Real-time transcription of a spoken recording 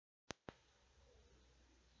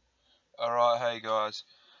Alright, hey guys.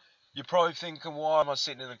 You're probably thinking, why am I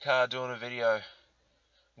sitting in the car doing a video?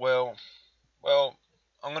 Well,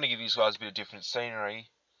 I'm going to give you guys a bit of different scenery,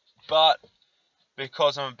 but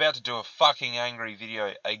because I'm about to do a fucking angry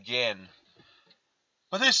video again.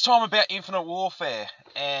 But this time about Infinite Warfare,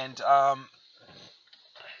 and, sorry,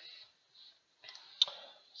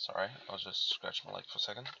 I was just scratching my leg for a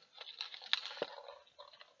second.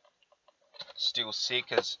 Still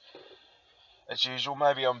sick as usual.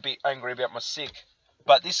 Maybe I'm a bit angry about my sick.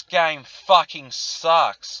 But this game fucking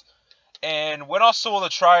sucks. And when I saw the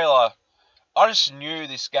trailer, I just knew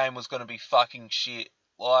this game was going to be fucking shit.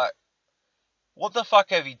 Like, what the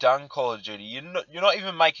fuck have you done, Call of Duty? You're not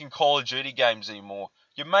even making Call of Duty games anymore.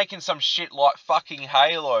 You're making some shit like fucking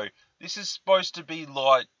Halo. This is supposed to be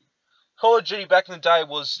like... Call of Duty back in the day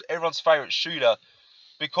was everyone's favourite shooter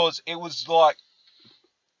because it was like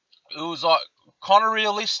kind of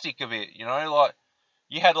realistic of it, you know? Like,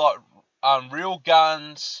 you had like real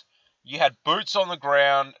guns, you had boots on the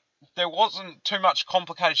ground. There wasn't too much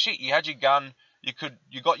complicated shit. You had your gun,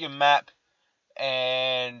 you got your map,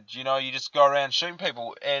 and you know, you just go around shooting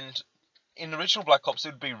people. And in the original Black Ops, it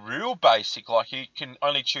would be real basic, like you can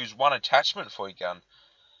only choose one attachment for your gun.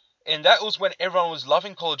 And that was when everyone was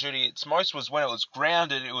loving Call of Duty. Its most was when it was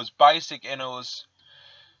grounded, it was basic, and it was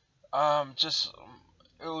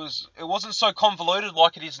it wasn't so convoluted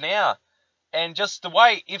like it is now. And just the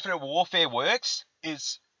way Infinite Warfare works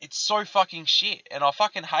is it's so fucking shit, and I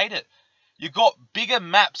fucking hate it. You got bigger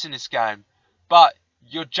maps in this game, but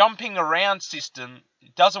your jumping around system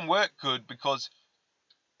doesn't work good because,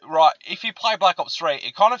 right, if you play Black Ops 3,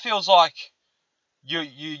 it kind of feels like you're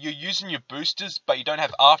using your boosters, but you don't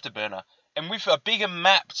have Afterburner. And with a bigger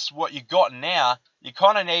maps, what you got now, you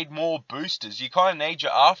kind of need more boosters. You kind of need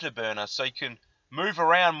your Afterburner so you can move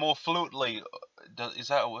around more fluently. Is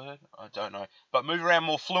that a word? I don't know. But move around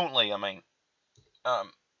more fluently, I mean.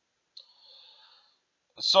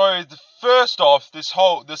 So, first off, they're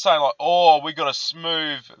saying like, oh, we got a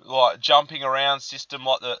smooth, like, jumping around system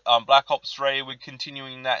like the Black Ops 3. We're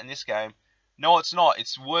continuing that in this game. No, it's not.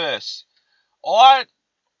 It's worse. I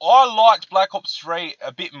liked Black Ops 3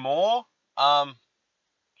 a bit more,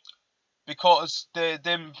 because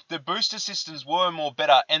the booster systems were more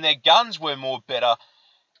better, and their guns were more better,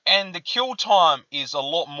 and the kill time is a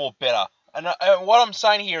lot more better. And what I'm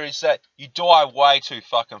saying here is that you die way too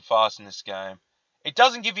fucking fast in this game. It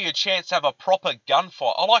doesn't give you a chance to have a proper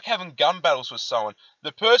gunfight. I like having gun battles with someone.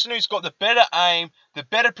 The person who's got the better aim, the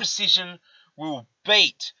better precision, will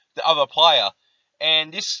beat the other player.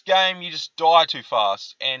 And this game, you just die too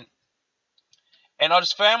fast. And I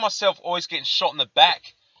just found myself always getting shot in the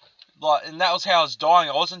back. Like, and that was how I was dying.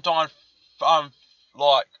 I wasn't dying,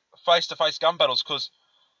 like, face-to-face gun battles, because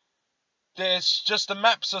there's just, the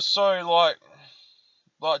maps are so,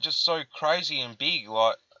 like, just so crazy and big.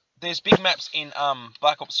 Like, there's big maps in,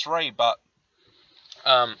 Black Ops 3, but,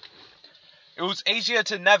 it was easier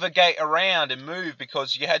to navigate around and move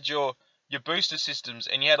because you had your booster systems,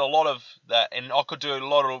 and you had a lot of that, and I could do a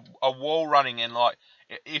lot of wall running, and like,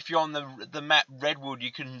 if you're on the map Redwood,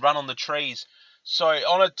 you can run on the trees. So I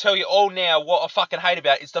want to tell you all now what I fucking hate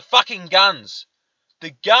about it is the fucking guns.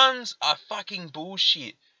 The guns are fucking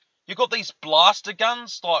bullshit. You got these blaster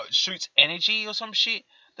guns, like shoots energy or some shit.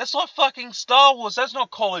 That's like fucking Star Wars. That's not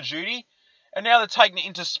Call of Duty. And now they're taking it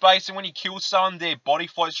into space, and when you kill someone, their body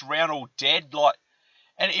floats around all dead. Like,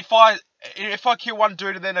 and if I kill one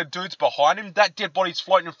dude and then a dude's behind him, that dead body's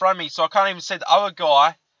floating in front of me, so I can't even see the other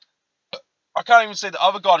guy. I can't even see the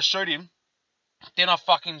other guy to shoot him. Then I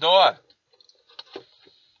fucking die.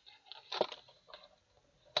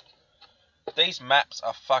 These maps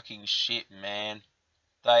are fucking shit, man.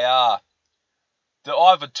 They are. They're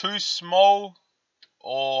either too small,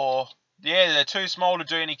 or... yeah, they're too small to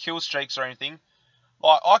do any kill streaks or anything.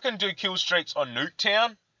 Like, I can do kill streaks on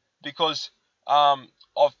Nuketown, because,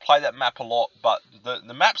 I've played that map a lot, but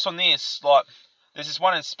the maps on this, like, there's this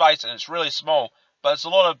one in space, and it's really small, but there's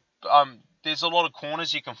a lot of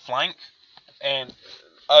corners you can flank, and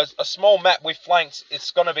a small map with flanks,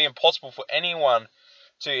 it's going to be impossible for anyone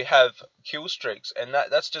to have kill streaks, and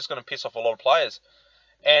that's just going to piss off a lot of players.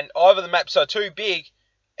 And either the maps are too big,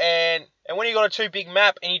 and when you got a too big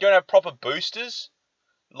map and you don't have proper boosters,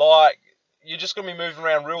 like, you're just going to be moving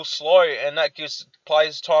around real slow, and that gives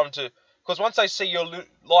players time to, because once they see your,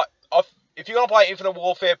 like, if you're going to play Infinite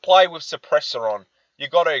Warfare, play with suppressor on. You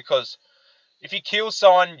got to, because if you kill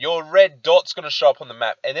someone, your red dot's going to show up on the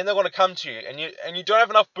map, and then they're going to come to you, and you don't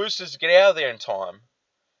have enough boosters to get out of there in time.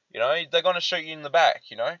 You know, they're going to shoot you in the back,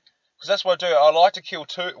 you know? Because that's what I do. I like to kill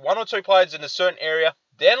one or two players in a certain area,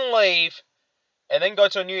 then leave, and then go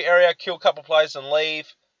to a new area, kill a couple players and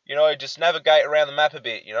leave. you know, just navigate around the map a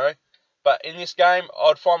bit, you know. But in this game,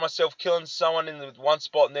 I'd find myself killing someone in the one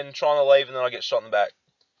spot and then trying to leave, and then I get shot in the back.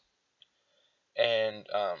 And,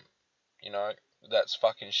 you know, that's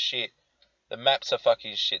fucking shit. The maps are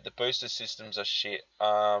fucking shit. The booster systems are shit.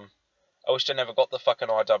 I wish I never got the fucking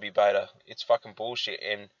IW beta. It's fucking bullshit.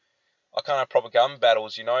 And I can't have proper gun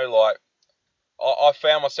battles, you know. Like, I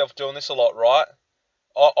found myself doing this a lot, right?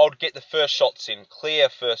 I'd get the first shots in, clear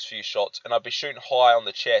first few shots, and I'd be shooting high on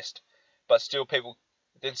the chest. But still people...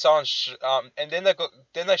 Then someone... and then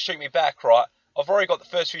they shoot me back, right? I've already got the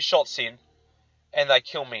first few shots in, and they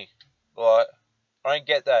kill me. Like, I don't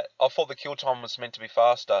get that. I thought the kill time was meant to be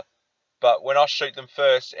faster. But when I shoot them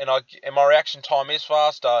first, and my reaction time is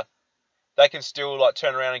faster, they can still like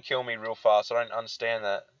turn around and kill me real fast. I don't understand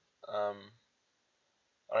that. I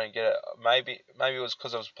don't get it. Maybe it was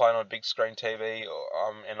because I was playing on a big screen TV,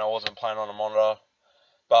 and I wasn't playing on a monitor.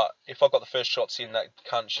 But if I got the first shots in, that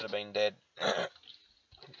cunt should have been dead.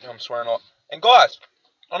 I'm swearing off. And guys,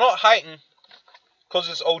 I'm not hating because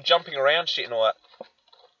it's all jumping around shit and all that.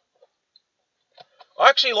 I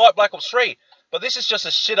actually like Black Ops 3. But this is just a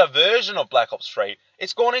shitter version of Black Ops 3.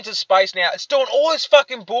 It's gone into space now. It's doing all this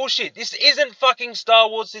fucking bullshit. This isn't fucking Star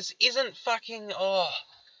Wars. This isn't fucking... Oh.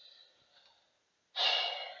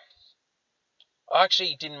 I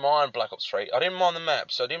actually didn't mind Black Ops 3. I didn't mind the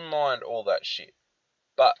maps. I didn't mind all that shit.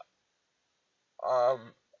 But I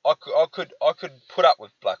could put up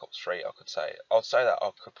with Black Ops 3. I could say. I'll say that.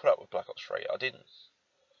 I could put up with Black Ops 3. I didn't.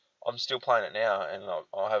 I'm still playing it now, and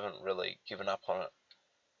I haven't really given up on it.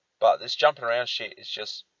 But this jumping around shit is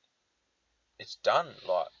just, it's done.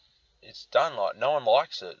 Like, no one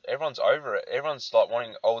likes it. Everyone's over it. Everyone's like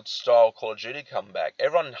wanting old style Call of Duty to come back.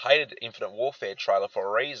 Everyone hated Infinite Warfare trailer for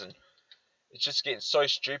a reason. It's just getting so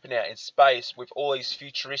stupid now in space with all these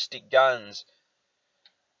futuristic guns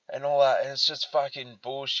and all that. And it's just fucking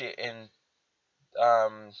bullshit. And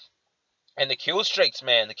the kill streaks,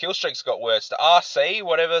 man. The kill streaks got worse. The RC,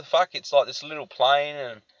 whatever the fuck, it's like this little plane,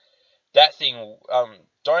 and that thing,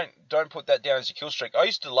 don't put that down as a kill streak. I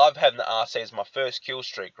used to love having the RC as my first kill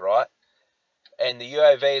streak, right? And the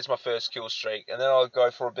UAV is my first kill streak, and then I'd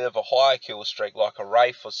go for a bit of a higher kill streak, like a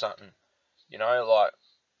Wraith or something. You know, like,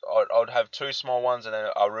 I'd have two small ones and then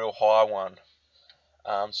a real high one.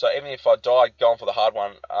 So even if I died going for the hard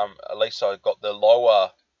one, at least I got the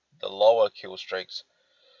lower kill streaks.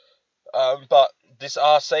 But this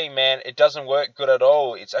RC, man, it doesn't work good at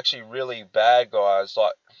all. It's actually really bad, guys.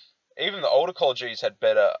 Like, even the older Call of Duties had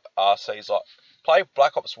better RCs. Like, play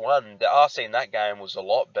Black Ops 1, the RC in that game was a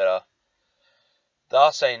lot better. The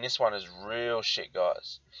RC in this one is real shit,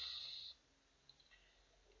 guys.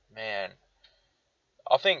 Man.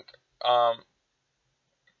 I think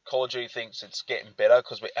Call of Duty thinks it's getting better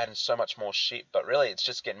because we're adding so much more shit, but really it's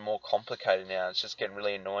just getting more complicated now. It's just getting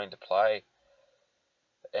really annoying to play.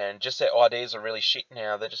 And just their ideas are really shit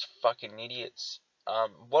now. They're just fucking idiots.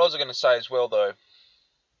 What was I going to say as well, though?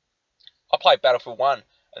 I played Battlefield 1,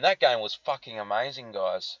 and that game was fucking amazing,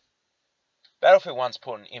 guys. Battlefield 1's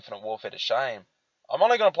putting Infinite Warfare to shame. I'm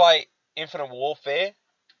only going to play Infinite Warfare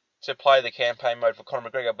to play the campaign mode for Conor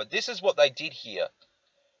McGregor, but this is what they did here.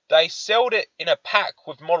 They sold it in a pack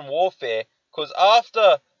with Modern Warfare, because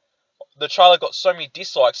after the trailer got so many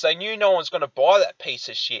dislikes, they knew no one's going to buy that piece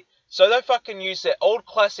of shit. So they fucking used their old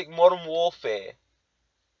classic Modern Warfare.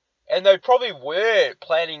 And they probably were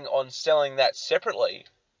planning on selling that separately.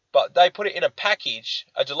 But they put it in a package,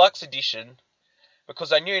 a deluxe edition, because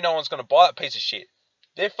they knew no one's going to buy that piece of shit.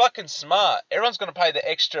 They're fucking smart. Everyone's going to pay the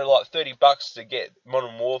extra, like, $30 to get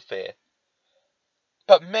Modern Warfare.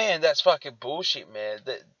 But, man, that's fucking bullshit, man.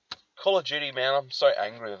 Call of Duty, man, I'm so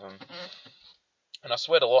angry with them. And I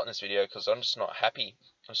sweat a lot in this video, because I'm just not happy.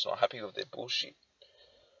 I'm just not happy with their bullshit.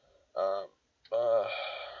 I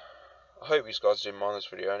hope you guys didn't mind this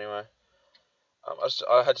video anyway.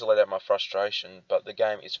 I had to let out my frustration, but the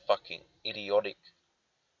game is fucking idiotic.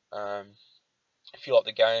 If you like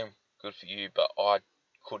the game, good for you, but I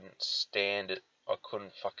couldn't stand it. I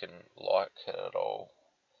couldn't fucking like it at all.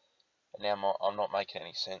 And now I'm not making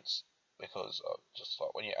any sense, because just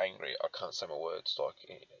like when you're angry, I can't say my words like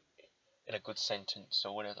in a good sentence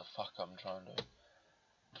or whatever the fuck I'm trying to do.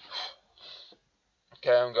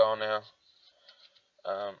 Okay, I'm going now.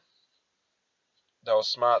 They were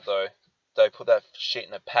smart though. They put that shit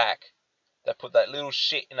in a pack. They put that little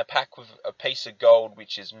shit in a pack with a piece of gold,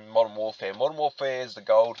 which is Modern Warfare. Modern Warfare is the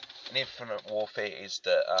gold, and Infinite Warfare is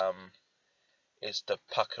the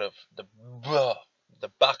bucket of the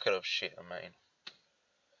bucket of shit. I mean,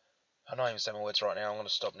 I'm not even saying my words right now. I'm gonna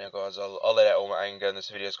stop now, guys. I'll let out all my anger, and this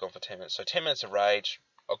video's gone for 10 minutes. So 10 minutes of rage.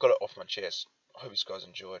 I've got it off my chest. I hope you guys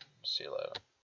enjoyed. See you later.